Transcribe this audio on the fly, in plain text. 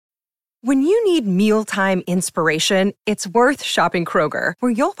When you need mealtime inspiration, it's worth shopping Kroger,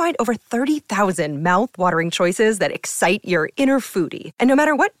 where you'll find over 30,000 mouth-watering choices that excite your inner foodie. And no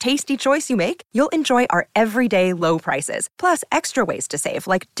matter what tasty choice you make, you'll enjoy our everyday low prices, plus extra ways to save,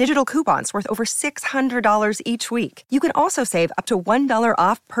 like digital coupons worth over $600 each week. You can also save up to $1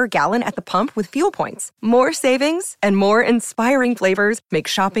 off per gallon at the pump with fuel points. More savings and more inspiring flavors make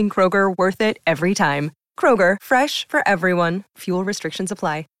shopping Kroger worth it every time. Kroger, fresh for everyone. Fuel restrictions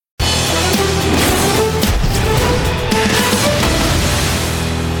apply.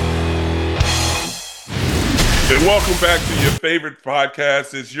 And welcome back to your favorite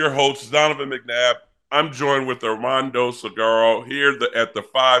podcast. It's your host, Donovan McNabb. I'm joined with Armando Sagaro here at the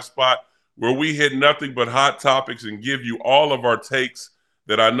 5 spot, where we hit nothing but hot topics and give you all of our takes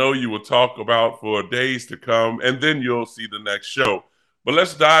that I know you will talk about for days to come, and then you'll see the next show. But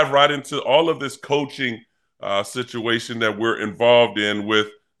let's dive right into all of this coaching situation that we're involved in with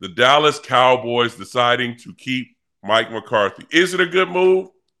the Dallas Cowboys deciding to keep Mike McCarthy. Is it a good move,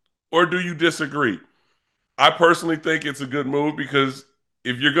 or do you disagree? I personally think it's a good move because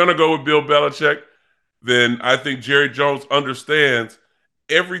if you're going to go with Bill Belichick, then I think Jerry Jones understands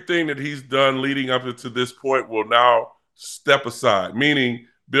everything that he's done leading up to this point will now step aside, meaning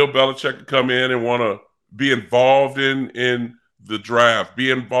Bill Belichick could come in and want to be involved in the draft,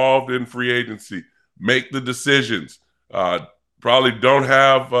 be involved in free agency, make the decisions, probably don't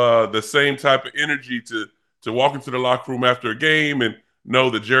have the same type of energy to walk into the locker room after a game and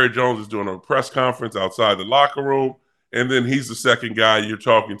know that Jerry Jones is doing a press conference outside the locker room, and then he's the second guy you're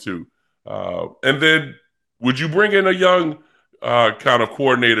talking to. And then would you bring in a young kind of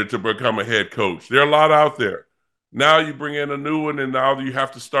coordinator to become a head coach? There are a lot out there. Now you bring in a new one, and now you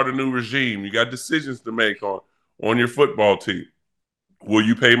have to start a new regime. You got decisions to make on your football team. Will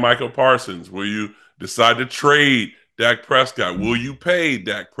you pay Michael Parsons? Will you decide to trade Dak Prescott? Will you pay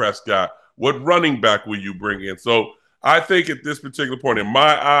Dak Prescott? What running back will you bring in? So I think at this particular point, in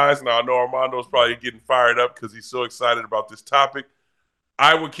my eyes, now I know Armando's probably getting fired up because he's so excited about this topic,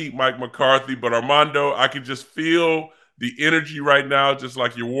 I would keep Mike McCarthy. But Armando, I can just feel the energy right now, just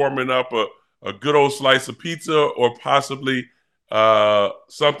like you're warming up a good old slice of pizza or possibly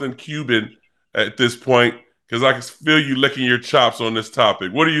something Cuban at this point, because I can feel you licking your chops on this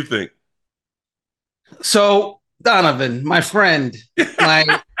topic. What do you think? So, Donovan, my friend,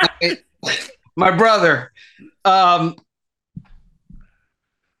 my brother, Mike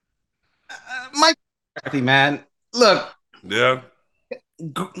McCarthy, man, look. Yeah.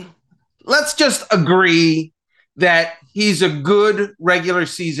 Let's just agree that he's a good regular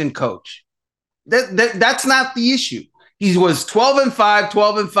season coach. That's not the issue. He was 12-5,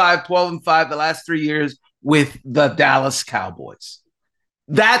 12-5, 12-5 the last 3 years with the Dallas Cowboys.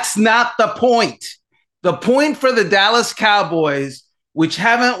 That's not the point. The point for the Dallas Cowboys, which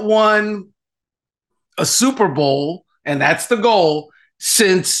haven't won a Super Bowl, and that's the goal,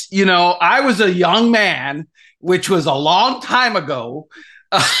 since, I was a young man, which was a long time ago,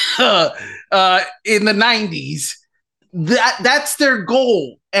 in the 90s, that's their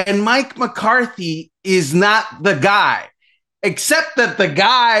goal. And Mike McCarthy is not the guy, except that the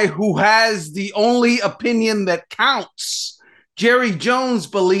guy who has the only opinion that counts, Jerry Jones,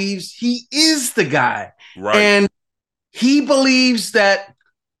 believes he is the guy. Right. And he believes that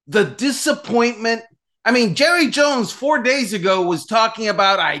the disappointment, Jerry Jones 4 days ago was talking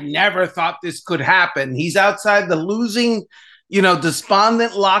about, I never thought this could happen. He's outside the losing,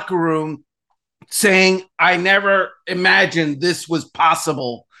 despondent locker room saying, I never imagined this was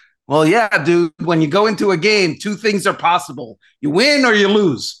possible. Well, yeah, dude, when you go into a game, two things are possible. You win or you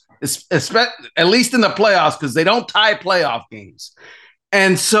lose, at least in the playoffs, because they don't tie playoff games.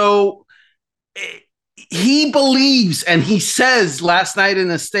 And so he believes, and he says last night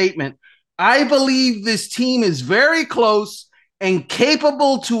in a statement, I believe this team is very close and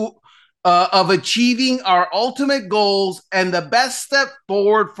capable of achieving our ultimate goals, and the best step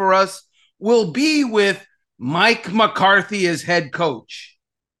forward for us will be with Mike McCarthy as head coach.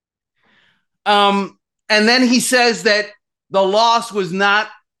 And then he says that the loss was not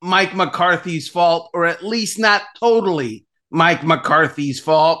Mike McCarthy's fault, or at least not totally Mike McCarthy's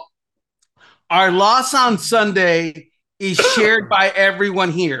fault. Our loss on Sunday is shared by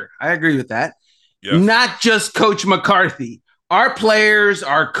everyone here. I agree with that. Yes. Not just Coach McCarthy. Our players,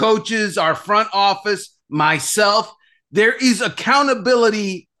 our coaches, our front office, myself, there is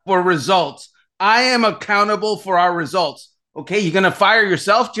accountability for results. I am accountable for our results. Okay, you're going to fire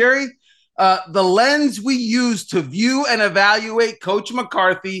yourself, Jerry? The lens we use to view and evaluate Coach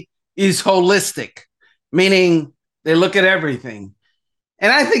McCarthy is holistic, meaning they look at everything.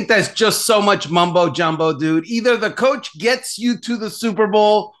 And I think that's just so much mumbo jumbo, dude. Either the coach gets you to the Super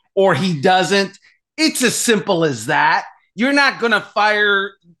Bowl or he doesn't. It's as simple as that. You're not going to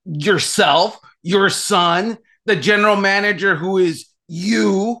fire yourself, your son, the general manager who is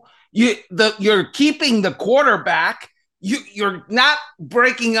you. You're keeping the quarterback. You're not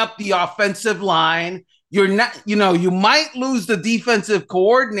breaking up the offensive line. You're not, you might lose the defensive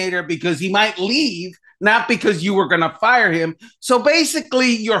coordinator because he might leave, not because you were going to fire him. So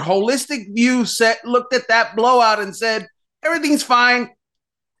basically, your holistic view looked at that blowout and said, everything's fine.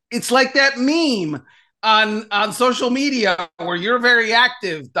 It's like that meme on social media where you're very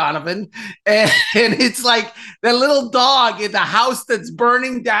active, Donovan, and it's like that little dog in the house that's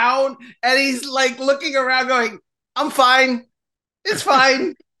burning down, and he's like looking around going, I'm fine. It's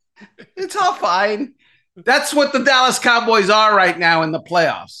fine. It's all fine. That's what the Dallas Cowboys are right now in the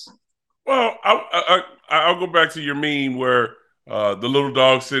playoffs. Well, I'll go back to your meme where the little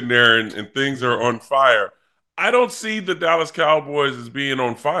dog's sitting there and things are on fire. I don't see the Dallas Cowboys as being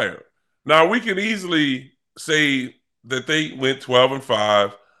on fire. Now, we can easily say that they went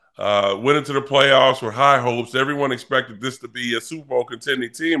 12-5, went into the playoffs with high hopes. Everyone expected this to be a Super Bowl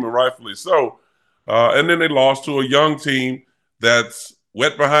contending team, and rightfully so. And then they lost to a young team that's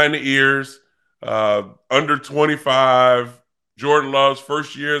wet behind the ears, under 25. Jordan Love's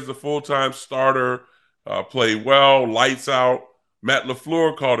first year as a full-time starter, played well, lights out. Matt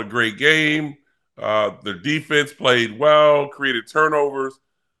LaFleur called a great game. Their defense played well, created turnovers,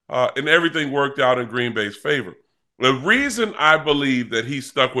 and everything worked out in Green Bay's favor. The reason I believe that he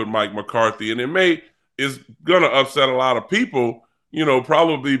stuck with Mike McCarthy, and is going to upset a lot of people,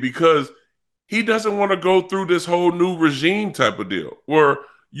 probably because he doesn't want to go through this whole new regime type of deal where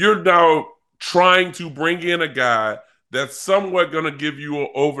you're now trying to bring in a guy that's somewhat going to give you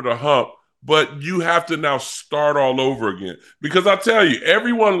over the hump, but you have to now start all over again. Because I'll tell you,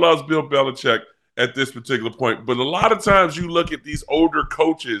 everyone loves Bill Belichick at this particular point, but a lot of times you look at these older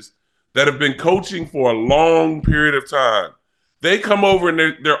coaches that have been coaching for a long period of time. They come over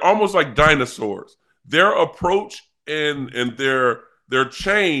and they're almost like dinosaurs. Their approach and their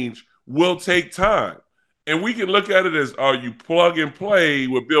change will take time. And we can look at it as, you plug and play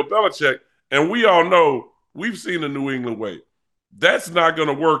with Bill Belichick, and we all know we've seen the New England way. That's not going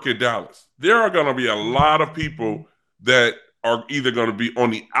to work in Dallas. There are going to be a lot of people that are either going to be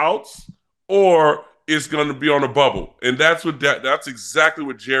on the outs or it's going to be on a bubble. And that's exactly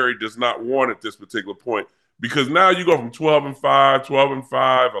what Jerry does not want at this particular point, because now you go from 12-5,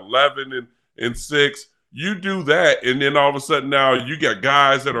 12-5, 11-6. You do that, and then all of a sudden now you got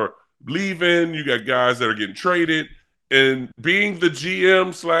guys that are leaving, you got guys that are getting traded, and being the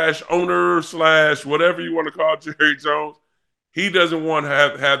GM/owner/ whatever you want to call Jerry Jones, he doesn't want to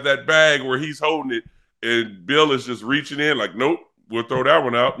have that bag where he's holding it and Bill is just reaching in like, nope, we'll throw that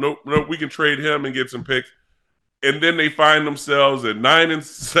one out. Nope, we can trade him and get some picks. And then they find themselves at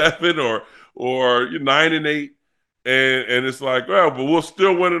 9-7 or 9-8. And it's like, well, but we'll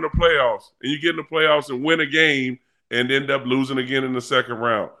still win in the playoffs. And you get in the playoffs and win a game and end up losing again in the second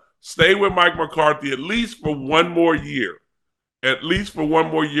round. Stay with Mike McCarthy at least for one more year.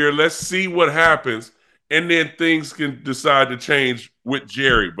 Let's see what happens. And then things can decide to change with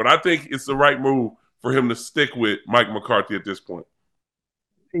Jerry. But I think it's the right move for him to stick with Mike McCarthy at this point.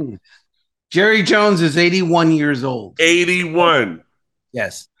 Jerry Jones is 81 years old. 81.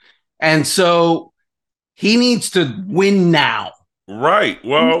 Yes. And so he needs to win now. Right.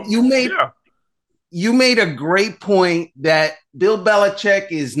 Well, you made a great point that Bill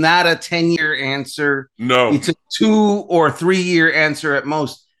Belichick is not a 10-year answer. No. It's a 2 or 3-year answer at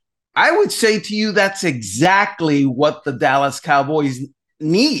most. I would say to you that's exactly what the Dallas Cowboys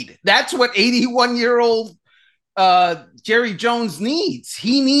need. That's what 81-year-old Jerry Jones needs.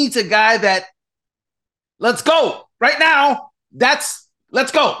 He needs a guy that, let's go right now.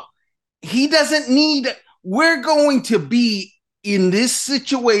 Let's go. He doesn't need, we're going to be in this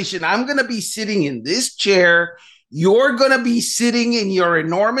situation. I'm going to be sitting in this chair. You're going to be sitting in your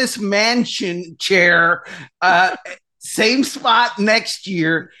enormous mansion chair, same spot next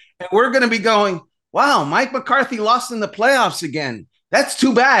year. And we're going to be going, wow, Mike McCarthy lost in the playoffs again. That's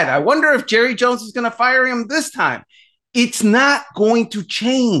too bad. I wonder if Jerry Jones is going to fire him this time. It's not going to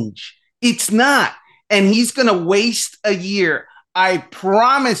change. It's not. And he's going to waste a year. I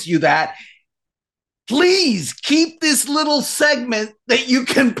promise you that. Please keep this little segment that you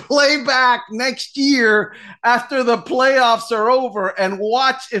can play back next year after the playoffs are over and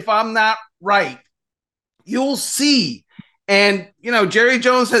watch if I'm not right. You'll see. And, Jerry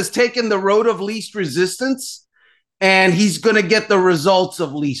Jones has taken the road of least resistance, and he's going to get the results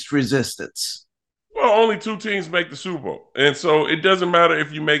of least resistance. Well, only 2 teams make the Super Bowl. And so it doesn't matter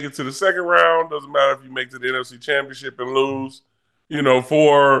if you make it to the second round, doesn't matter if you make it to the NFC Championship and lose.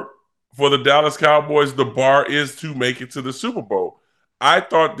 for the Dallas Cowboys, the bar is to make it to the Super Bowl. I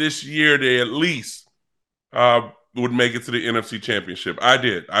thought this year they at least would make it to the NFC Championship. I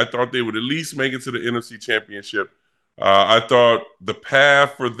did. I thought they would at least make it to the NFC Championship. I thought the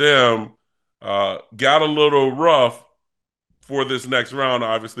path for them got a little rough for this next round,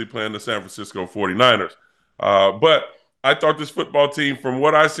 obviously playing the San Francisco 49ers. But I thought this football team, from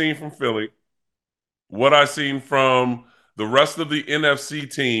what I seen from Philly, what I seen from the rest of the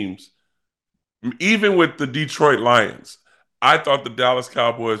NFC teams, even with the Detroit Lions, I thought the Dallas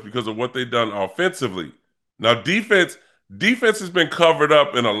Cowboys, because of what they've done offensively. Now, defense has been covered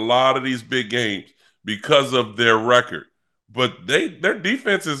up in a lot of these big games because of their record. But their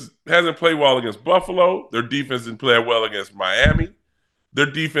defense hasn't played well against Buffalo. Their defense didn't play well against Miami. Their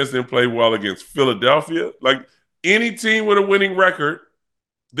defense didn't play well against Philadelphia. Like any team with a winning record,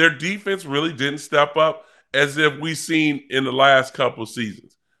 their defense really didn't step up as if we've seen in the last couple of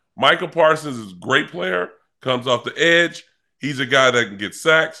seasons. Michael Parsons is a great player, comes off the edge. He's a guy that can get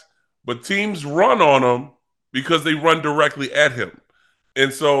sacks, but teams run on him because they run directly at him.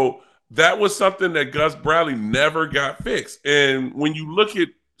 And so that was something that Gus Bradley never got fixed. And when you look at,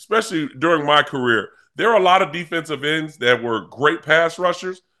 especially during my career, there are a lot of defensive ends that were great pass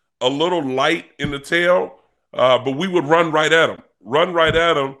rushers, a little light in the tail, but we would run right at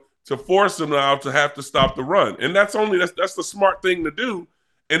them to force them now to have to stop the run. And that's the smart thing to do.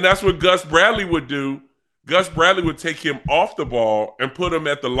 And that's what Gus Bradley would do. Gus Bradley would take him off the ball and put him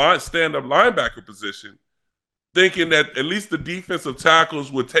at the stand-up linebacker position, thinking that at least the defensive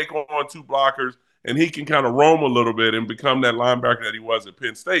tackles would take on two blockers and he can kind of roam a little bit and become that linebacker that he was at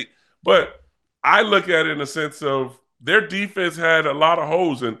Penn State. But I look at it in the sense of their defense had a lot of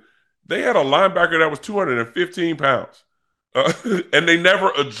holes, and they had a linebacker that was 215 pounds. And they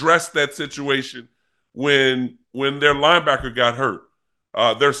never addressed that situation when their linebacker got hurt.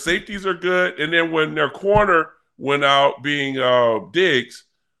 Their safeties are good, and then when their corner went out, being Diggs,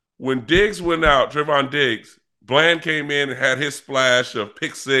 when Diggs went out, Trevon Diggs, Bland came in and had his splash of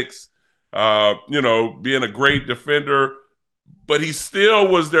pick six, being a great defender, but he still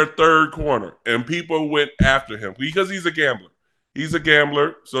was their third corner, and people went after him because he's a gambler. He's a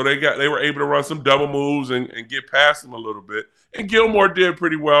gambler, so they were able to run some double moves and get past him a little bit. And Gilmore did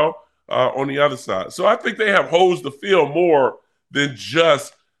pretty well on the other side. So I think they have holes to fill more than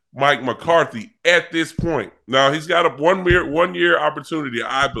just Mike McCarthy at this point. Now, he's got a one-year opportunity,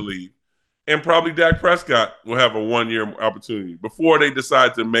 I believe, and probably Dak Prescott will have a one-year opportunity before they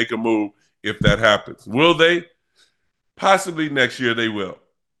decide to make a move if that happens. Will they? Possibly next year they will.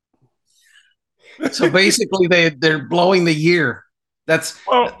 So basically they're blowing the year. I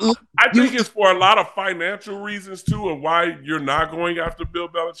think it's for a lot of financial reasons too of why you're not going after Bill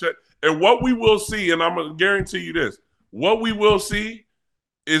Belichick. And what we will see, and I'm going to guarantee you this, what we will see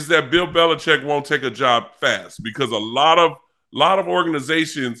is that Bill Belichick won't take a job fast because a lot of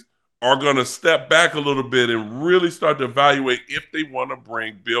organizations are going to step back a little bit and really start to evaluate if they want to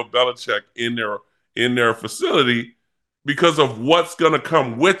bring Bill Belichick in their facility because of what's going to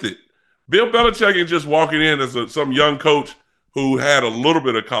come with it. Bill Belichick ain't just walking in as some young coach who had a little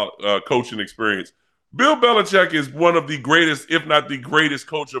bit of coaching experience. Bill Belichick is one of the greatest, if not the greatest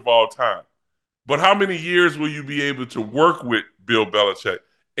coach of all time. But how many years will you be able to work with Bill Belichick?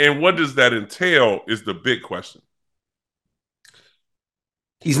 And what does that entail is the big question.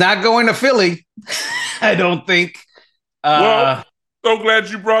 He's not going to Philly, I don't think. Well, so glad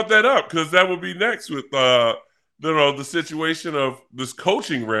you brought that up because that would be next with the situation of this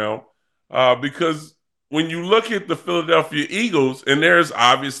coaching realm. Because when you look at the Philadelphia Eagles, and there's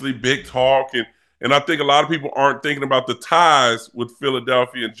obviously big talk, and I think a lot of people aren't thinking about the ties with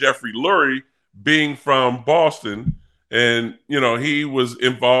Philadelphia and Jeffrey Lurie being from Boston. And, he was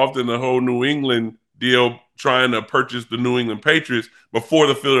involved in the whole New England deal trying to purchase the New England Patriots before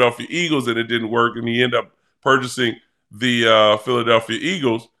the Philadelphia Eagles, and it didn't work, and he ended up purchasing the Philadelphia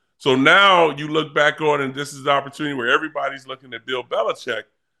Eagles. So now you look back on, and this is the opportunity where everybody's looking at Bill Belichick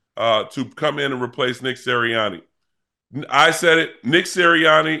to come in and replace Nick Sirianni. I said it, Nick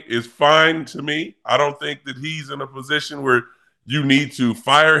Sirianni is fine to me. I don't think that he's in a position where you need to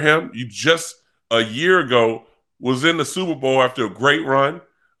fire him. You just a year ago was in the Super Bowl after a great run,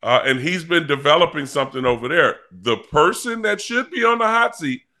 and he's been developing something over there. The person that should be on the hot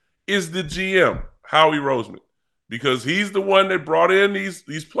seat is the GM, Howie Roseman, because he's the one that brought in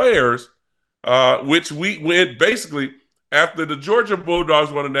these players, which we went basically – after the Georgia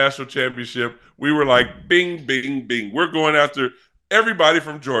Bulldogs won a national championship, we were like, bing, bing, bing. We're going after everybody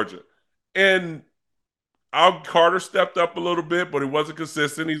from Georgia. And Al Carter stepped up a little bit, but he wasn't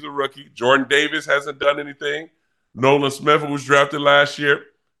consistent. He's a rookie. Jordan Davis hasn't done anything. Nolan Smith, who was drafted last year,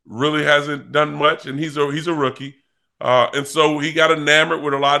 really hasn't done much, and he's a rookie. And so he got enamored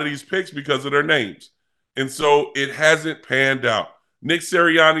with a lot of these picks because of their names. And so it hasn't panned out. Nick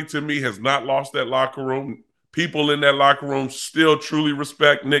Sirianni, to me, has not lost that locker room. People in that locker room still truly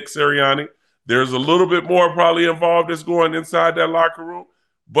respect Nick Sirianni. There's a little bit more probably involved that's going inside that locker room.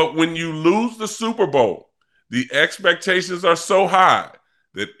 But when you lose the Super Bowl, the expectations are so high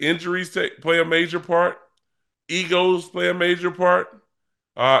that injuries play a major part, egos play a major part,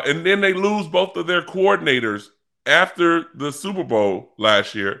 and then they lose both of their coordinators after the Super Bowl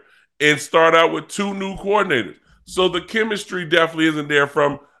last year and start out with two new coordinators. So the chemistry definitely isn't there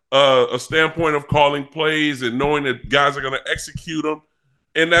from a standpoint of calling plays and knowing that guys are going to execute them.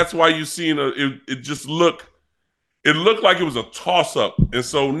 And that's why you've seen it looked like it was a toss up. And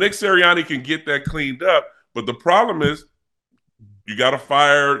so Nick Sirianni can get that cleaned up. But the problem is you got to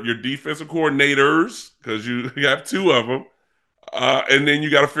fire your defensive coordinators because you have two of them. And then you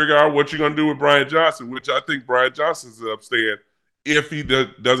got to figure out what you're going to do with Brian Johnson, which I think Brian Johnson's upstaying if he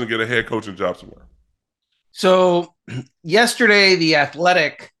doesn't get a head coaching job somewhere. So yesterday, The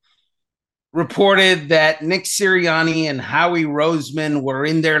Athletic reported that Nick Sirianni and Howie Roseman were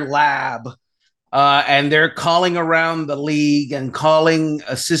in their lab, and they're calling around the league and calling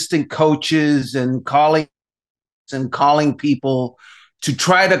assistant coaches and calling people to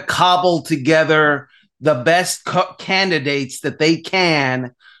try to cobble together the best candidates that they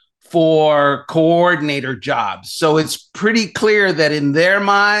can for coordinator jobs. So it's pretty clear that in their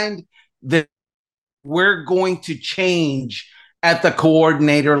mind that we're going to change at the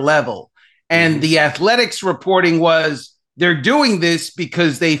coordinator level. And the Athletics reporting was they're doing this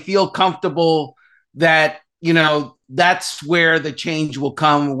because they feel comfortable that, that's where the change will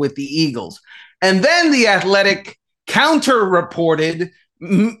come with the Eagles. And then the Athletic counter reported,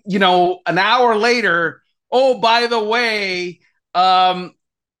 an hour later, oh, by the way,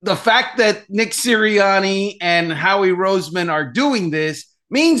 the fact that Nick Sirianni and Howie Roseman are doing this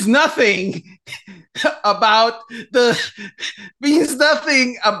means nothing about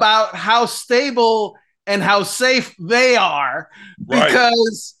how stable and how safe they are,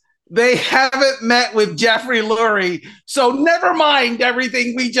 because they haven't met with Jeffrey Lurie. So never mind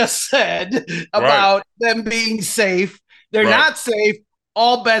everything we just said about them being safe. They're not safe.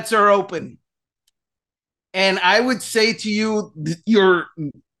 All bets are open. And I would say to you,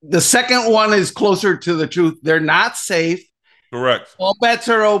 the second one is closer to the truth. They're not safe. Correct. All bets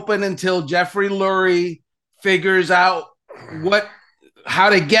are open until Jeffrey Lurie figures out how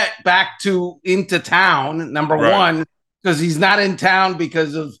to get back into town. Number one, because he's not in town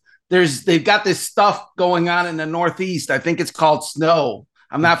because of they've got this stuff going on in the Northeast. I think it's called snow.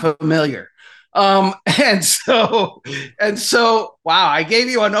 I'm not familiar. And so, wow, I gave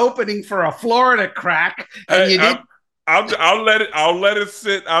you an opening for a Florida crack, and you didn't. I'll let it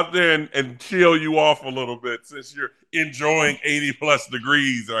sit out there and chill you off a little bit since you're enjoying 80 plus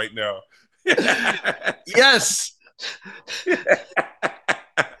degrees right now. Yes.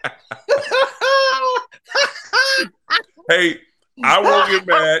 Hey, I won't get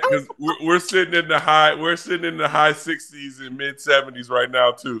mad because we're sitting in the high 60s and mid 70s right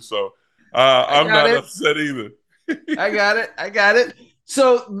now too. So I'm not upset either. I got it.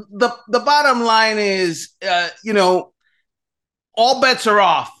 So the bottom line is, all bets are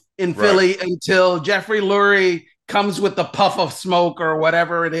off in Philly until Jeffrey Lurie comes with the puff of smoke or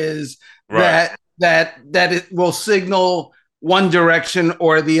whatever it is that it will signal one direction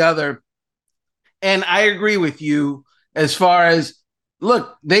or the other. And I agree with you as far as,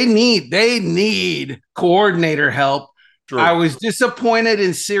 look, they need coordinator help. True. I was disappointed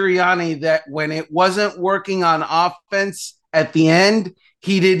in Sirianni that when it wasn't working on offense at the end,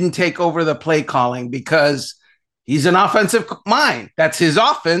 he didn't take over the play calling because he's an offensive mind. That's his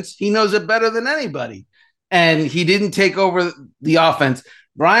offense. He knows it better than anybody. And he didn't take over the offense.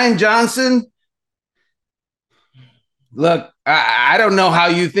 Brian Johnson, look, I don't know how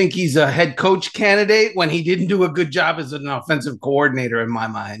you think he's a head coach candidate when he didn't do a good job as an offensive coordinator in my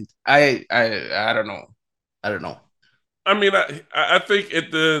mind. I don't know. I mean, I think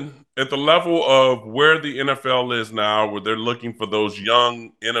at the level of where the NFL is now, where they're looking for those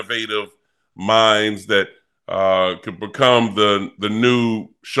young, innovative minds that could become the new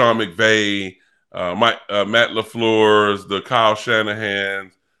Sean McVay, Matt LaFleur's, the Kyle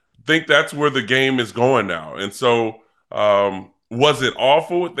Shanahan's. I think that's where the game is going now. And so, was it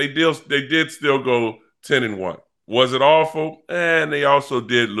awful? They did still go 10-1. Was it awful? And they also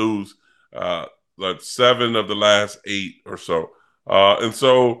did lose like 7 of the last 8 or so. And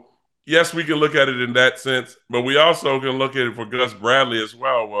so, yes, we can look at it in that sense, but we also can look at it for Gus Bradley as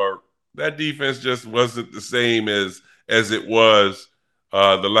well, where that defense just wasn't the same as it was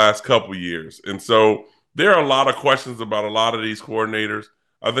the last couple years. And so there are a lot of questions about a lot of these coordinators.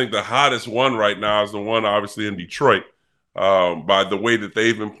 I think the hottest one right now is the one obviously in Detroit, by the way that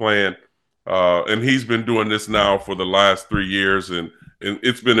they've been playing. And he's been doing this now for the last 3 years, and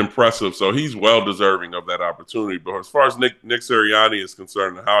it's been impressive. So he's well deserving of that opportunity. But as far as Nick Sirianni is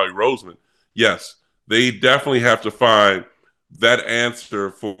concerned and Howie Roseman, yes, they definitely have to find that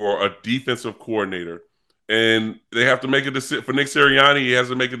answer for a defensive coordinator. And they have to make a decision. For Nick Sirianni, he has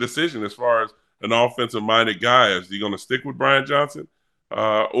to make a decision as far as an offensive-minded guy. Is he going to stick with Brian Johnson?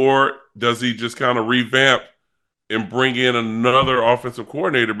 Or does he just kind of revamp and bring in another offensive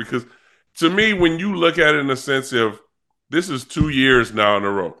coordinator? Because to me, when you look at it in the sense of this is 2 years now in a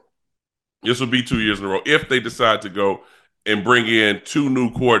row. This will be 2 years in a row if they decide to go and bring in two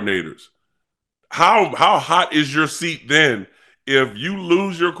new coordinators. How hot is your seat then if you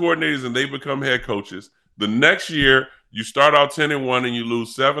lose your coordinators and they become head coaches? The next year you start out 10-1 and you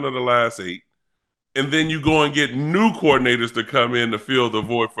lose 7 of the last 8, and then you go and get new coordinators to come in to fill the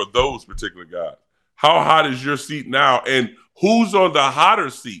void for those particular guys. How hot is your seat now, and who's on the hotter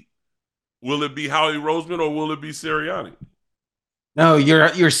seat? Will it be Howie Roseman or will it be Sirianni? No,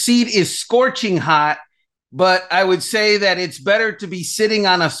 your seat is scorching hot, but I would say that it's better to be sitting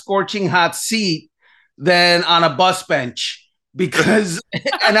on a scorching hot seat than on a bus bench because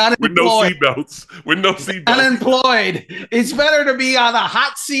and unemployed. With no seatbelts. With no seatbelts. Unemployed. It's better to be on a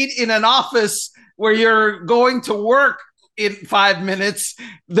hot seat in an office where you're going to work in 5 minutes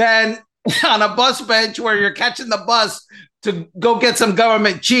than on a bus bench where you're catching the bus to go get some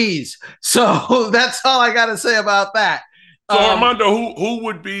government cheese. So that's all I got to say about that. So Armando, who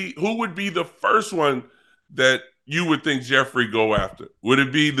would be the first one that you would think Jeffrey go after? Would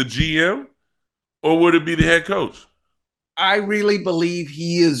it be the GM or would it be the head coach? I really believe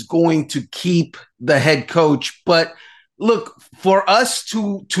he is going to keep the head coach. But look, for us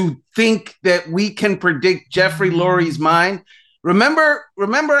to think that we can predict Jeffrey Lurie's mind, remember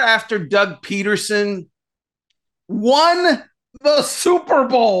after Doug Peterson won the Super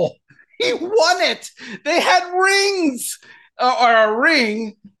Bowl, he won it. They had rings or a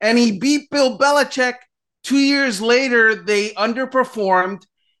ring, and he beat Bill Belichick. 2 years later, they underperformed.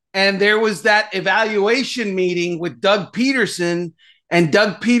 And there was that evaluation meeting with Doug Peterson, and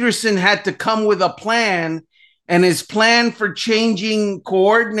Doug Peterson had to come with a plan. And his plan for changing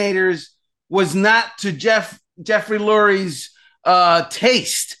coordinators was not to Jeffrey Lurie's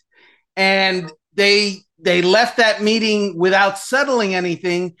taste. And they left that meeting without settling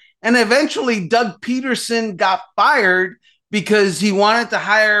anything. And eventually Doug Peterson got fired because he wanted to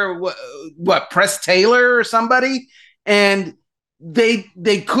hire Press Taylor or somebody. And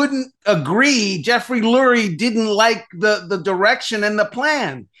they couldn't agree. Jeffrey Lurie didn't like the direction and the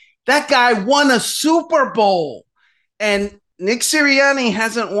plan. That guy won a Super Bowl, and Nick Sirianni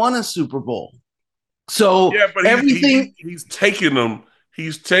hasn't won a Super Bowl. So yeah, but everything he's taken them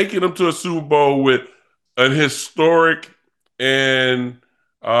to a Super Bowl with an historic and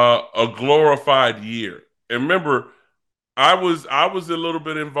a glorified year. And remember, I was a little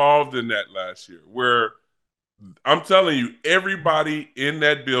bit involved in that last year, where I'm telling you, everybody in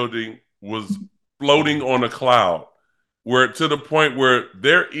that building was floating on a cloud, where to the point where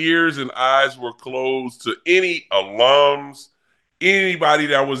their ears and eyes were closed to any alums, anybody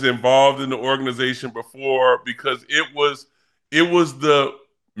that was involved in the organization before, because it was the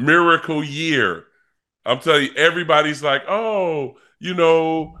miracle year. I'm telling you, everybody's like, oh,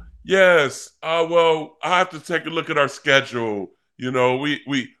 yes. Well, I have to take a look at our schedule.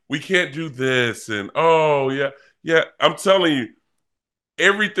 We can't do this. And yeah. I'm telling you,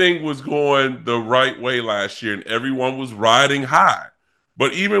 everything was going the right way last year and everyone was riding high.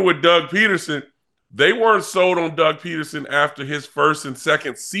 But even with Doug Peterson, they weren't sold on Doug Peterson after his first and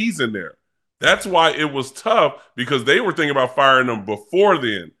second season there. That's why it was tough, because they were thinking about firing him before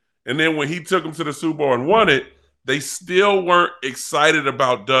then. And then when he took them to the Super Bowl and won it, they still weren't excited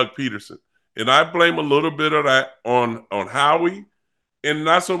about Doug Peterson. And I blame a little bit of that on Howie and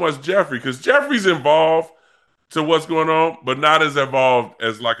not so much Jeffrey, because Jeffrey's involved to what's going on, but not as involved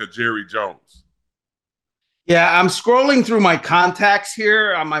as like a Jerry Jones. Yeah, I'm scrolling through my contacts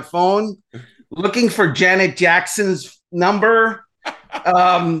here on my phone, looking for Janet Jackson's number,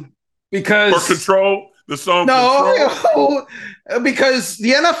 because for Control, the song. No, because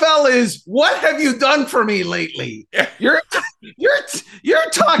the NFL is, what have you done for me lately? You're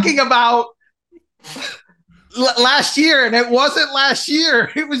talking about last year, and it wasn't last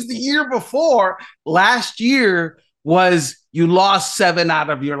year. It was the year before. Last year was you lost 7 out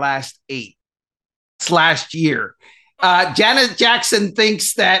of your last 8. It's last year. Janet Jackson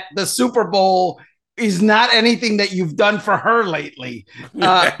thinks that the Super Bowl is not anything that you've done for her lately.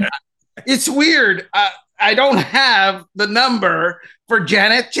 It's weird. I don't have the number for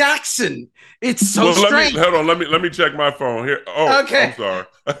Janet Jackson. It's so strange. Hold on. Let me check my phone here. Oh, okay. I'm sorry.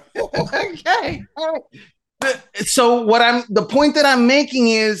 Okay. So the point that I'm making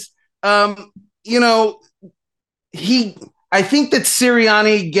is, I think that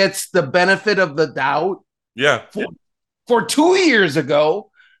Sirianni gets the benefit of the doubt. Yeah. For 2 years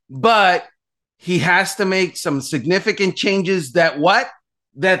ago, but he has to make some significant changes that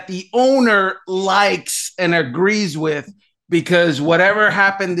the owner likes and agrees with, because whatever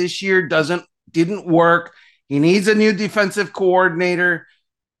happened this year didn't work. He needs a new defensive coordinator.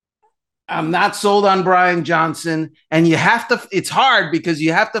 I'm not sold on Brian Johnson, and it's hard because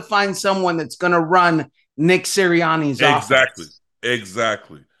you have to find someone that's going to run Nick Sirianni's offense.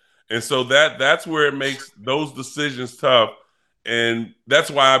 Exactly. And so that's where it makes those decisions tough. And that's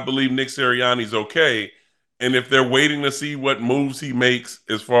why I believe Nick Sirianni's okay. And if they're waiting to see what moves he makes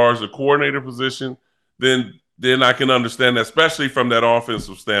as far as the coordinator position, then I can understand that, especially from that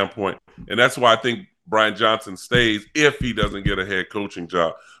offensive standpoint. And that's why I think Brian Johnson stays if he doesn't get a head coaching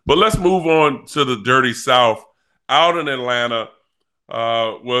job. But let's move on to the dirty South. Out in Atlanta,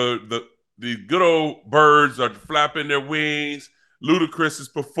 where the good old birds are flapping their wings. Ludacris is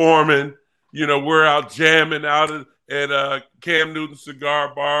performing. We're out jamming out at Cam Newton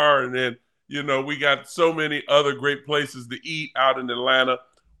Cigar Bar. And then, we got so many other great places to eat out in Atlanta.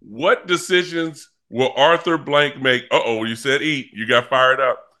 What decisions will Arthur Blank make? You said eat. You got fired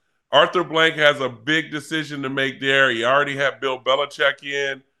up. Arthur Blank has a big decision to make there. He already had Bill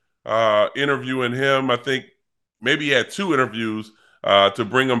Belichick interviewing him. I think maybe he had 2 interviews to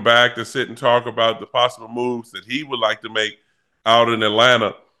bring him back to sit and talk about the possible moves that he would like to make out in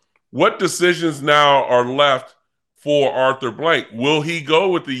Atlanta. What decisions now are left for Arthur Blank? Will he go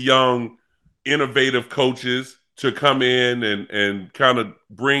with the young, innovative coaches to come in and kind of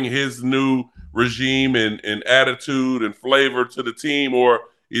bring his new regime and attitude and flavor to the team? Or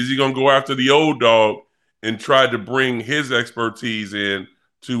is he going to go after the old dog and try to bring his expertise in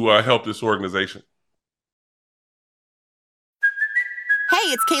to help this organization? Hey,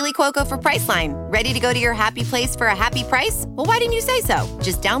 it's Kaylee Cuoco for Priceline. Ready to go to your happy place for a happy price? Well, why didn't you say so?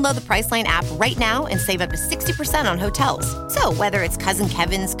 Just download the Priceline app right now and save up to 60% on hotels. So whether it's Cousin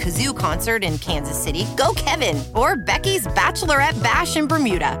Kevin's Kazoo Concert in Kansas City, go Kevin, or Becky's Bachelorette Bash in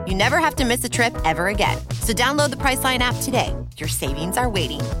Bermuda, you never have to miss a trip ever again. So download the Priceline app today. Your savings are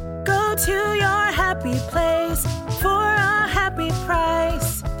waiting. Go to your happy place for a happy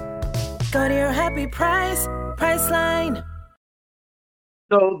price. Go to your happy price, Priceline.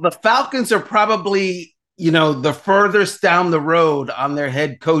 So the Falcons are probably, the furthest down the road on their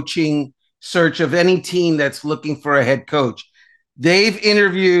head coaching search of any team that's looking for a head coach. They've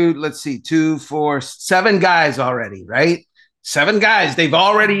interviewed, 7 guys already, right? 7 guys they've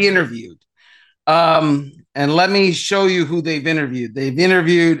already interviewed. And let me show you who they've interviewed. They've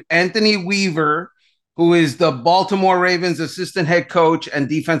interviewed Anthony Weaver, who is the Baltimore Ravens assistant head coach and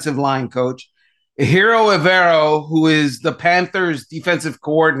defensive line coach. Hiro Evero, who is the Panthers defensive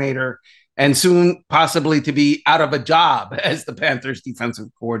coordinator and soon possibly to be out of a job as the Panthers defensive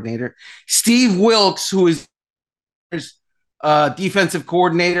coordinator. Steve Wilkes, who is defensive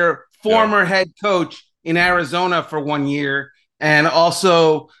coordinator, former head coach in Arizona for 1 year, and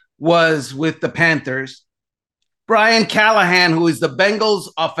also was with the Panthers. Brian Callahan, who is the Bengals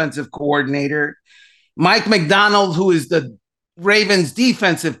offensive coordinator. Mike McDonald, who is the Ravens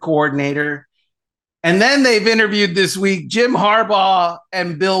defensive coordinator. And then they've interviewed this week Jim Harbaugh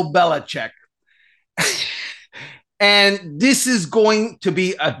and Bill Belichick. And this is going to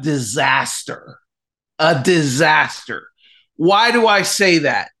be a disaster. A disaster. Why do I say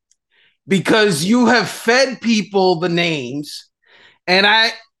that? Because you have fed people the names, and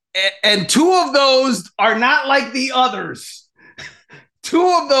 2 of those are not like the others.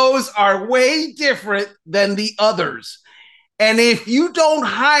 2 of those are way different than the others. And if you don't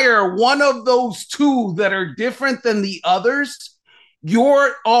hire one of those 2 that are different than the others,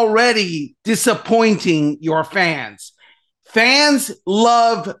 you're already disappointing your fans. Fans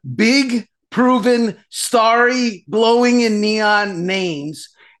love big, proven, starry, glowing in neon names.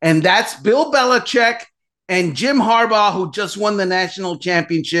 And that's Bill Belichick and Jim Harbaugh, who just won the national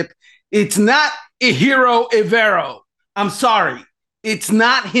championship. It's not Hiro Evero. I'm sorry. It's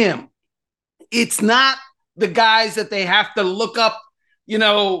not him. It's not the guys that they have to look up,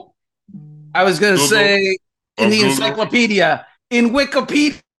 I was going to say in the encyclopedia, in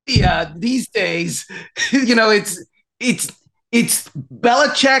Wikipedia these days, it's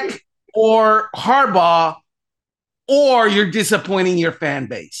Belichick or Harbaugh or you're disappointing your fan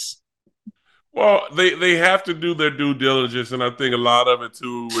base. Well, they have to do their due diligence, and I think a lot of it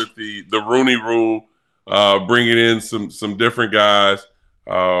too with the Rooney Rule, bringing in some different guys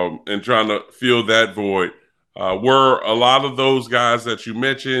and trying to fill that void. Were a lot of those guys that you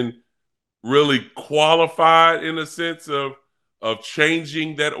mentioned really qualified in a sense of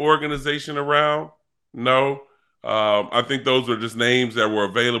changing that organization around? No. I think those are just names that were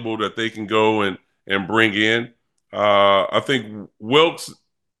available that they can go and bring in. I think Wilkes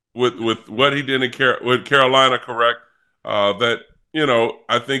with what he did with Carolina, correct? That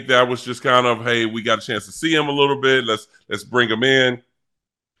I think that was just kind of, hey, we got a chance to see him a little bit. Let's bring him in.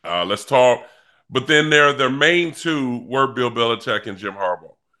 Let's talk. But then their main two were Bill Belichick and Jim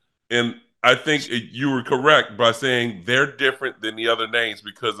Harbaugh, and I think you were correct by saying they're different than the other names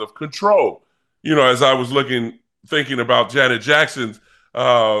because of control. As I was thinking about Janet Jackson's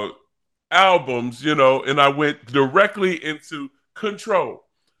albums, and I went directly into control.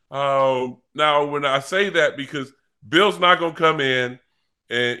 Now, when I say that, because Bill's not going to come in,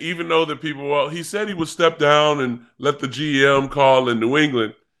 and even though the people, well, he said he would step down and let the GM call in New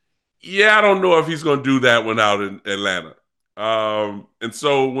England. Yeah, I don't know if he's going to do that one out in Atlanta. And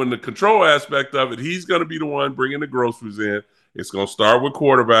so when the control aspect of it, he's going to be the one bringing the groceries in. It's going to start with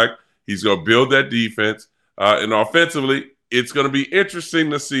quarterback. He's going to build that defense. And offensively, it's going to be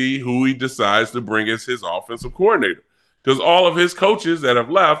interesting to see who he decides to bring as his offensive coordinator. Because all of his coaches that have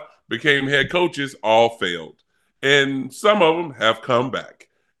left became head coaches, all failed. And some of them have come back.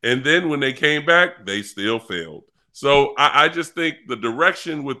 And then when they came back, they still failed. So I just think the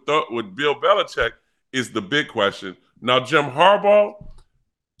direction with Bill Belichick is the big question. Now, Jim Harbaugh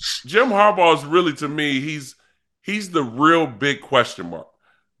is really, to me, he's the real big question mark,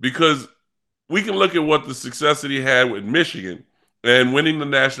 because we can look at what the success that he had with Michigan and winning the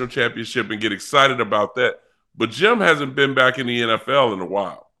national championship and get excited about that. But Jim hasn't been back in the NFL in a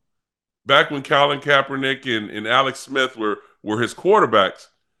while. Back when Colin Kaepernick and Alex Smith were his quarterbacks,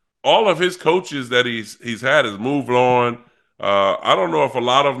 all of his coaches that he's had has moved on. I don't know if a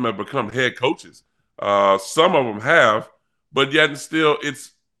lot of them have become head coaches. Some of them have, but yet and still,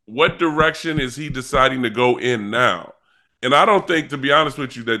 it's what direction is he deciding to go in now? And I don't think, to be honest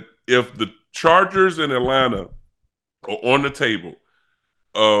with you, that if the Chargers in Atlanta are on the table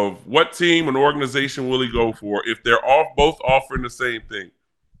of what team and organization will he go for, if they're both offering the same thing,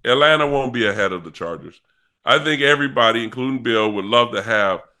 Atlanta won't be ahead of the Chargers. I think everybody, including Bill, would love to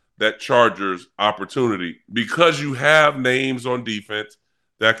have that Chargers opportunity, because you have names on defense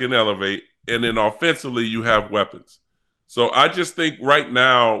that can elevate, and then offensively you have weapons. So I just think right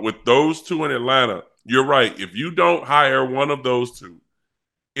now with those two in Atlanta, you're right. If you don't hire one of those two,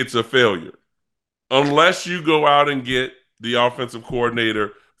 it's a failure. Unless you go out and get the offensive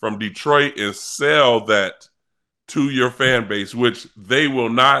coordinator from Detroit and sell that to your fan base, which they will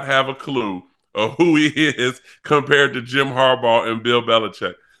not have a clue of who he is compared to Jim Harbaugh and Bill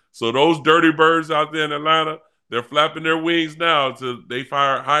Belichick. So those dirty birds out there in Atlanta, they're flapping their wings now till they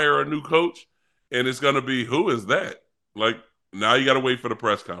hire a new coach, and it's going to be, who is that? Like, now you got to wait for the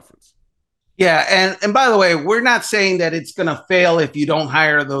press conference. Yeah, and by the way, we're not saying that it's going to fail if you don't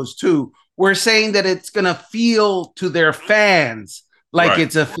hire those two. We're saying that it's going to feel to their fans like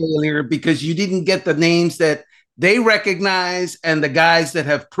It's a failure because you didn't get the names that they recognize and the guys that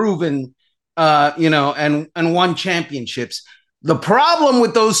have proven, and won championships. The problem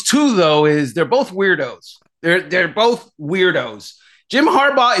with those two, though, is they're both weirdos. They're both weirdos. Jim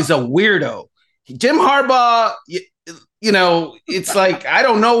Harbaugh is a weirdo. Jim Harbaugh, it's like, I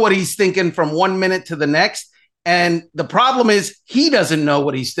don't know what he's thinking from 1 minute to the next. And the problem is he doesn't know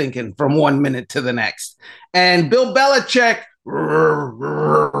what he's thinking from 1 minute to the next. And Bill Belichick,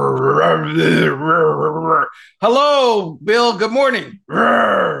 hello, Bill, good morning.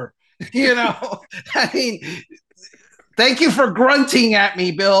 I mean, thank you for grunting at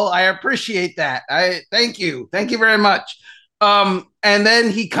me, Bill. I appreciate that. Thank you. Thank you very much. And then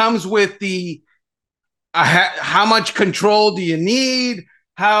he comes with the how much control do you need?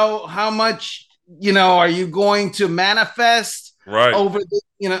 How much, are you going to manifest over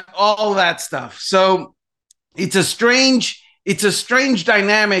all that stuff? So it's a strange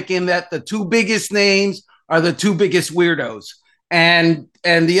dynamic in that the two biggest names are the two biggest weirdos. And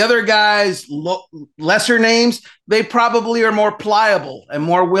the other guys, lesser names, they probably are more pliable and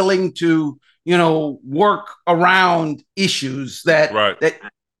more willing to, work around issues that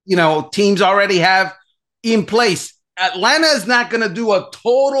teams already have in place. Atlanta is not going to do a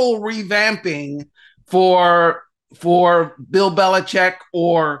total revamping for Bill Belichick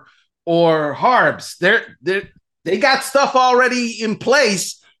or Harbs. They got stuff already in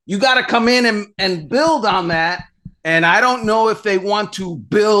place. You got to come in and build on that And I don't know if they want to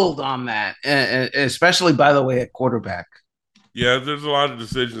build on that, especially, by the way, at quarterback. Yeah, there's a lot of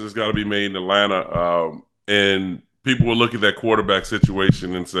decisions that's got to be made in Atlanta. And people will look at that quarterback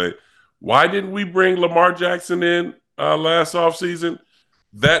situation and say, why didn't we bring Lamar Jackson in last offseason?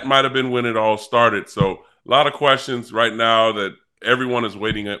 That might have been when it all started. So a lot of questions right now that everyone is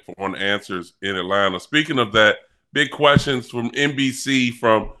waiting on answers in Atlanta. Speaking of that, big questions from NBC,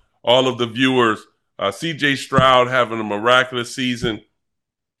 from all of the viewers. CJ Stroud having a miraculous season,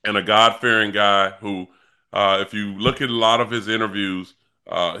 and a God-fearing guy who, if you look at a lot of his interviews,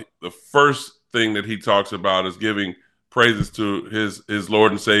 the first thing that he talks about is giving praises to his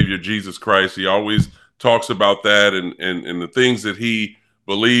Lord and Savior, Jesus Christ. He always talks about that and the things that he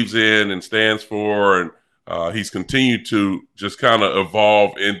believes in and stands for. And he's continued to just kind of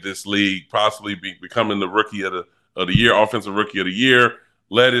evolve in this league, possibly becoming the rookie of the year, offensive rookie of the year,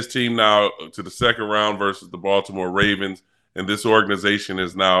 led his team now to the second round versus the Baltimore Ravens. And this organization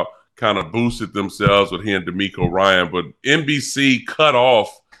has now kind of boosted themselves with he and DeMeco Ryan. But NBC cut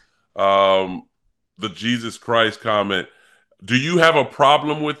off the Jesus Christ comment. Do you have a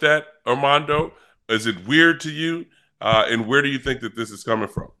problem with that, Armando? Is it weird to you? And where do you think that this is coming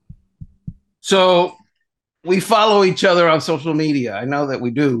from? So we follow each other on social media. I know that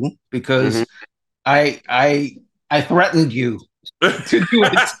we do because I threatened you to do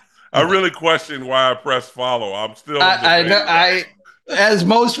it. I really question why I press follow. I'm still. As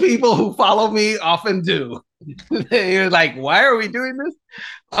most people who follow me often do. They're like, why are we doing this?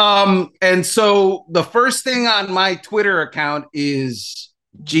 And so the first thing on my Twitter account is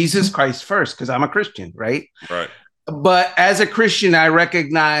Jesus Christ first, because I'm a Christian, right? Right. But as a Christian, I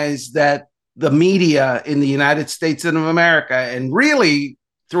recognize that the media in the United States of America and really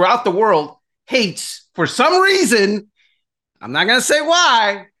throughout the world hates, for some reason, I'm not going to say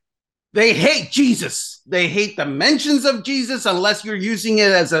why, they hate Jesus. They hate the mentions of Jesus unless you're using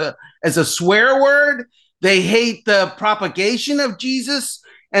it as a swear word. They hate the propagation of Jesus,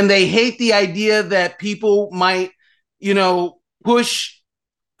 and they hate the idea that people might, push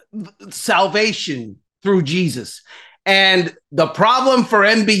salvation through Jesus. And the problem for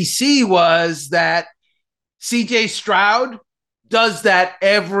NBC was that CJ Stroud does that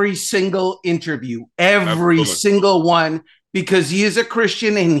every single interview, every single one, because he is a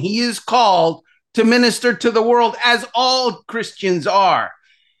Christian and he is called to minister to the world as all Christians are.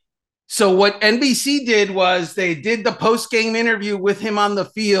 So what NBC did was they did the post-game interview with him on the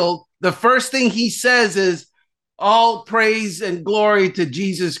field. The first thing he says is, all praise and glory to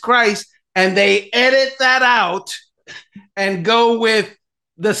Jesus Christ. And they edit that out and go with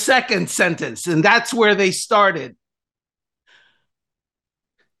the second sentence. And that's where they started.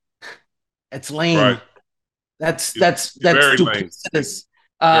 It's lame. Right. That's stupid.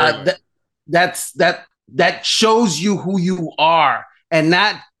 That shows you who you are, and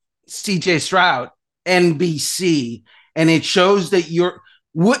not CJ Stroud, NBC. And it shows that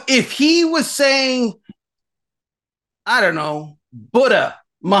if he was saying, I don't know, Buddha,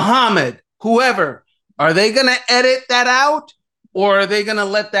 Muhammad, whoever, are they going to edit that out or are they going to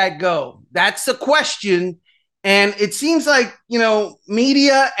let that go? That's the question. And it seems like,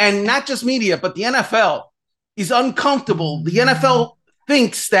 media, and not just media, but the NFL is uncomfortable. The NFL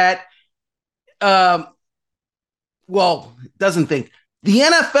thinks that, doesn't think. The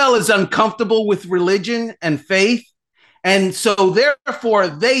NFL is uncomfortable with religion and faith. And so therefore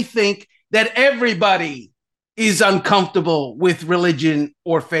they think that everybody is uncomfortable with religion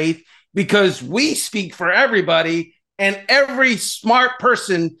or faith because we speak for everybody, and every smart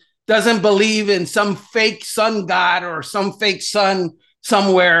person doesn't believe in some fake sun god or some fake sun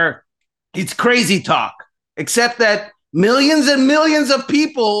somewhere. It's crazy talk, except that millions and millions of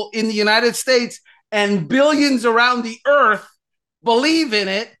people in the United States and billions around the earth believe in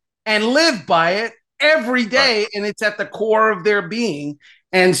it and live by it every day. And it's at the core of their being.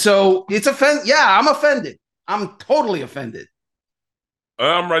 And so it's offensive. Yeah, I'm offended. I'm totally offended.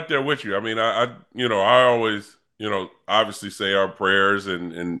 I'm right there with you. I mean, I always, obviously say our prayers,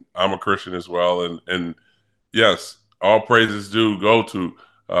 and I'm a Christian as well. And yes, all praises do go to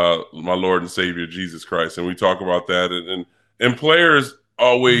my Lord and Savior, Jesus Christ. And we talk about that, and players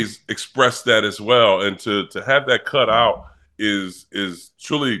always express that as well. And to have that cut out is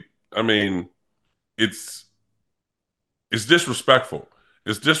truly, I mean, it's disrespectful.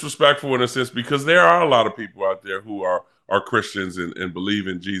 It's disrespectful in a sense because there are a lot of people out there who are Christians and believe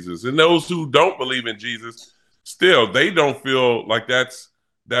in Jesus. And those who don't believe in Jesus, still, they don't feel like that's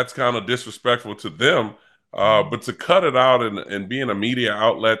kind of disrespectful to them. But to cut it out and being a media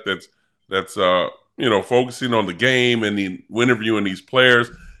outlet that's focusing on the game and interviewing these players,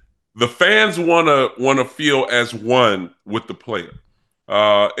 the fans wanna feel as one with the player.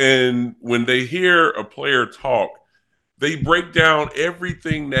 And when they hear a player talk, they break down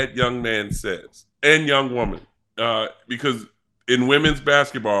everything that young man says and young woman. Because in women's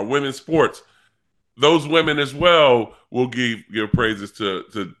basketball, women's sports, those women as well will give praises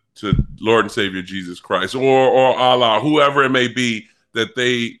to Lord and Savior Jesus Christ or Allah, whoever it may be that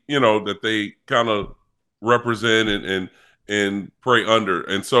they kind of represent and pray under.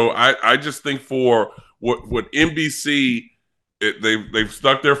 And so I just think for what NBC, they've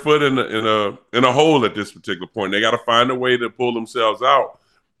stuck their foot in a hole at this particular point. They got to find a way to pull themselves out.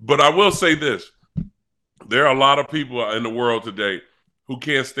 But I will say this: there are a lot of people in the world today who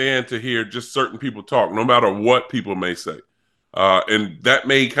can't stand to hear just certain people talk, no matter what people may say. And that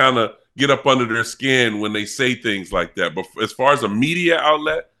may kind of get up under their skin when they say things like that. But as far as a media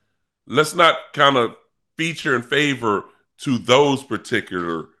outlet, let's not kind of feature and favor to those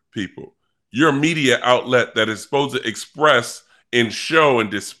particular people. You're a media outlet that is supposed to express and show and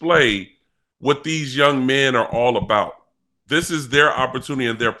display what these young men are all about. This is their opportunity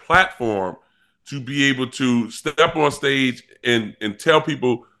and their platform to be able to step on stage and tell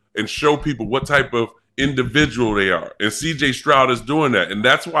people and show people what type of individual they are. And CJ Stroud is doing that. And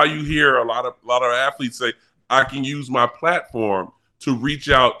that's why you hear a lot of athletes say, I can use my platform to reach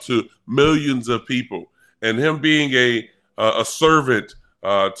out to millions of people. And him being a servant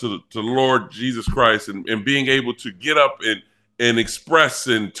to Lord Jesus Christ and being able to get up and express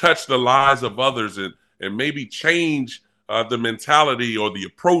and touch the lives of others and maybe change the mentality or the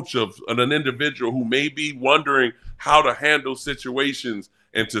approach of an individual who may be wondering how to handle situations,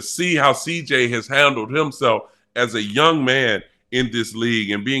 and to see how CJ has handled himself as a young man in this league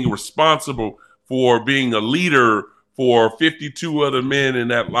and being responsible for being a leader for 52 other men in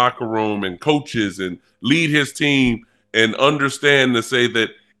that locker room and coaches, and lead his team and understand to say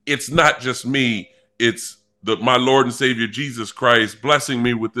that it's not just me, it's my Lord and Savior Jesus Christ blessing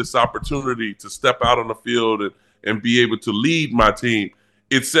me with this opportunity to step out on the field and be able to lead my team.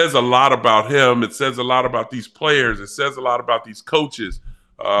 It says a lot about him. It says a lot about these players. It says a lot about these coaches.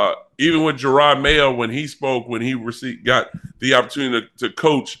 Even with Jerod Mayo, when he spoke, when he got the opportunity to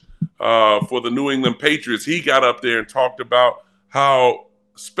coach for the New England Patriots, he got up there and talked about how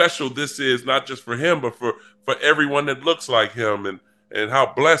special this is, not just for him, but for everyone that looks like him, and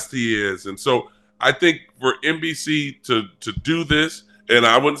how blessed he is. And so I think for NBC to do this, and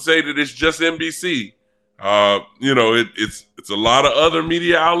I wouldn't say that it's just NBC, it's a lot of other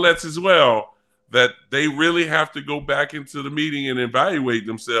media outlets as well, that they really have to go back into the meeting and evaluate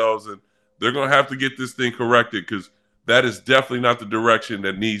themselves, and they're going to have to get this thing corrected, because that is definitely not the direction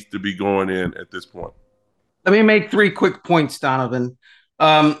that needs to be going in at this point. Let me make 3 quick points, Donovan.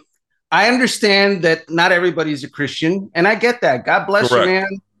 I understand that not everybody's a Christian, and I get that. God bless Correct. you,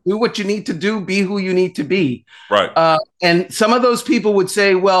 man. Do what you need to do. Be who you need to be. Right. And some of those people would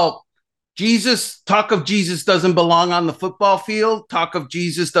say, well, talk of Jesus doesn't belong on the football field. Talk of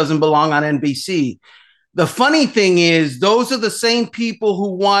Jesus doesn't belong on NBC. The funny thing is, those are the same people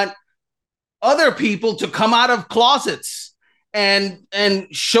who want other people to come out of closets and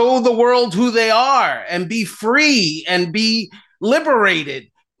show the world who they are and be free and be liberated.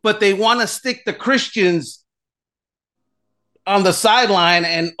 But they want to stick the Christians on the sideline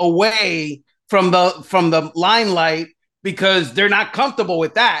and away from the limelight because they're not comfortable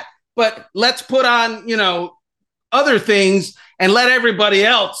with that. But let's put on, other things and let everybody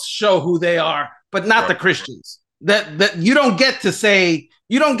else show who they are, but not the Christians. That you don't get to say,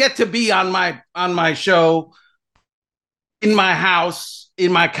 you don't get to be on my show, in my house,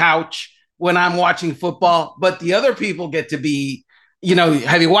 in my couch when I'm watching football, but the other people get to be,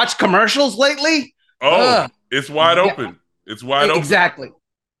 have you watched commercials lately? It's wide open. It's wide open. Exactly.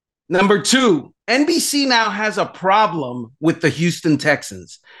 Number 2, NBC now has a problem with the Houston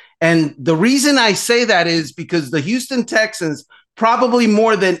Texans. And the reason I say that is because the Houston Texans, probably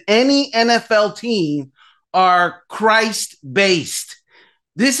more than any NFL team, are Christ-based.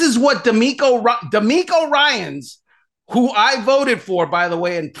 This is what D'Amico Ryans, who I voted for, by the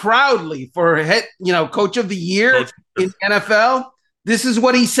way, and proudly for coach of the year in NFL. This is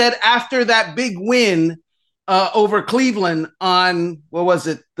what he said after that big win over Cleveland on,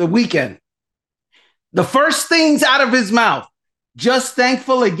 the weekend. The first things out of his mouth: just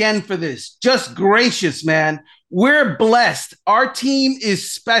thankful again for this. Just gracious, man. We're blessed. Our team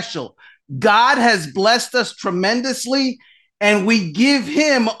is special. God has blessed us tremendously, and we give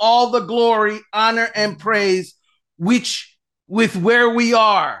him all the glory, honor, and praise, which with where we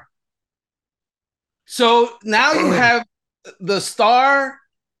are. So now you have the star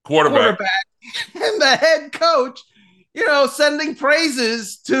quarterback and the head coach sending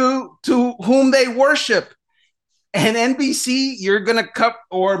praises to whom they worship. And NBC, you're going to cut,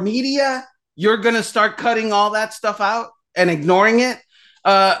 or media, you're going to start cutting all that stuff out and ignoring it.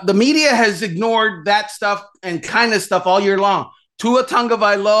 The media has ignored that stuff and kind of stuff all year long. Tua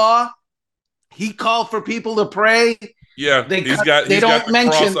Tagovailoa, he called for people to pray. Yeah, he's got the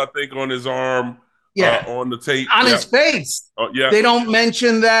cross, I think, on his arm. Yeah, on the tape, on his face. Oh, yeah, they don't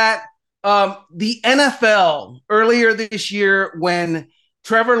mention that. The NFL earlier this year, when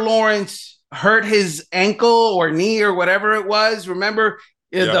Trevor Lawrence hurt his ankle or knee or whatever it was, remember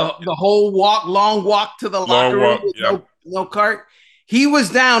the whole long walk to the locker room with no cart. He was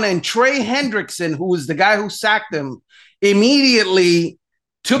down, and Trey Hendrickson, who was the guy who sacked him, immediately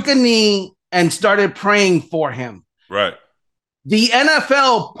took a knee and started praying for him. Right. The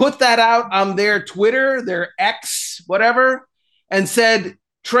NFL put that out on their Twitter, their X, whatever, and said,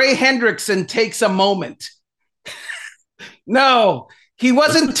 Trey Hendrickson takes a moment. No, he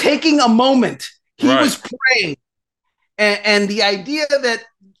wasn't taking a moment. He was praying. And the idea that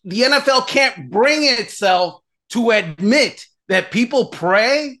the NFL can't bring itself to admit that people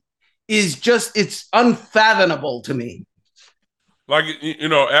pray is just, it's unfathomable to me. Like,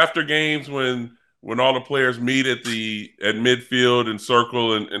 after games when all the players meet at midfield and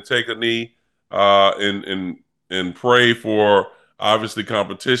circle and take a knee and pray for, obviously,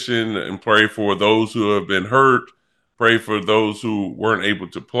 competition, and pray for those who have been hurt, pray for those who weren't able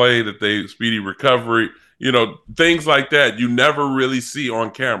to play, that they speedy recovery, things like that you never really see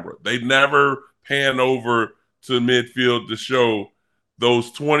on camera. They never pan over to midfield to show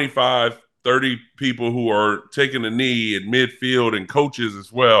those 25, 30 people who are taking a knee at midfield, and coaches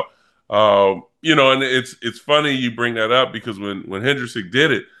as well. And it's funny you bring that up, because when Hendrickson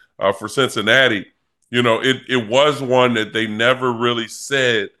did it for Cincinnati, it was one that they never really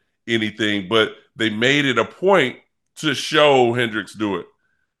said anything, but they made it a point to show Hendricks do it.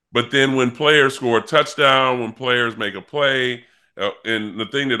 But then when players score a touchdown, when players make a play, and the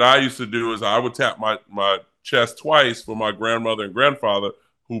thing that I used to do is I would tap my chest twice for my grandmother and grandfather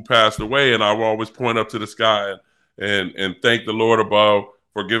who passed away, and I would always point up to the sky and thank the Lord above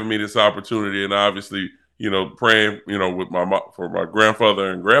for giving me this opportunity, and obviously, praying, with for my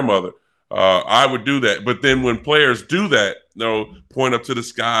grandfather and grandmother. I would do that. But then when players do that, point up to the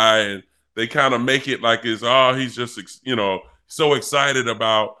sky, and they kind of make it like he's just, so excited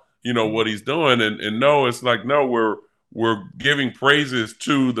about, what he's doing. And no, it's like, no, we're giving praises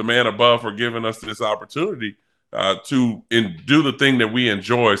to the man above for giving us this opportunity to do the thing that we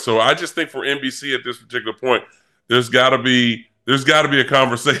enjoy. So I just think for NBC at this particular point, there's got to be a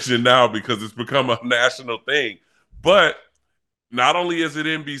conversation now, because it's become a national thing. But not only is it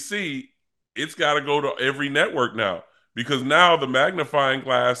NBC, it's got to go to every network now, because now the magnifying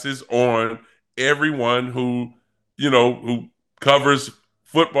glass is on everyone who covers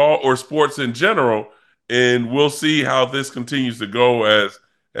football or sports in general. And we'll see how this continues to go as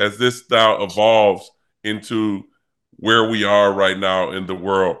this style evolves into where we are right now in the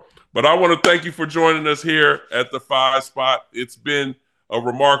world. But I want to thank you for joining us here at the 5 Spot. It's been a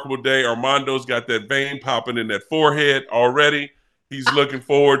remarkable day. Armando's got that vein popping in that forehead already. He's looking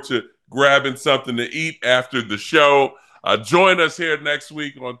forward to grabbing something to eat after the show. Join us here next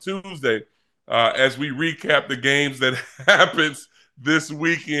week on Tuesday as we recap the games that happens this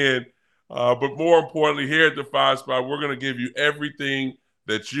weekend. But more importantly, here at the 5 Spot, we're going to give you everything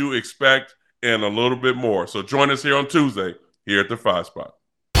that you expect and a little bit more. So join us here on Tuesday here at the 5 Spot.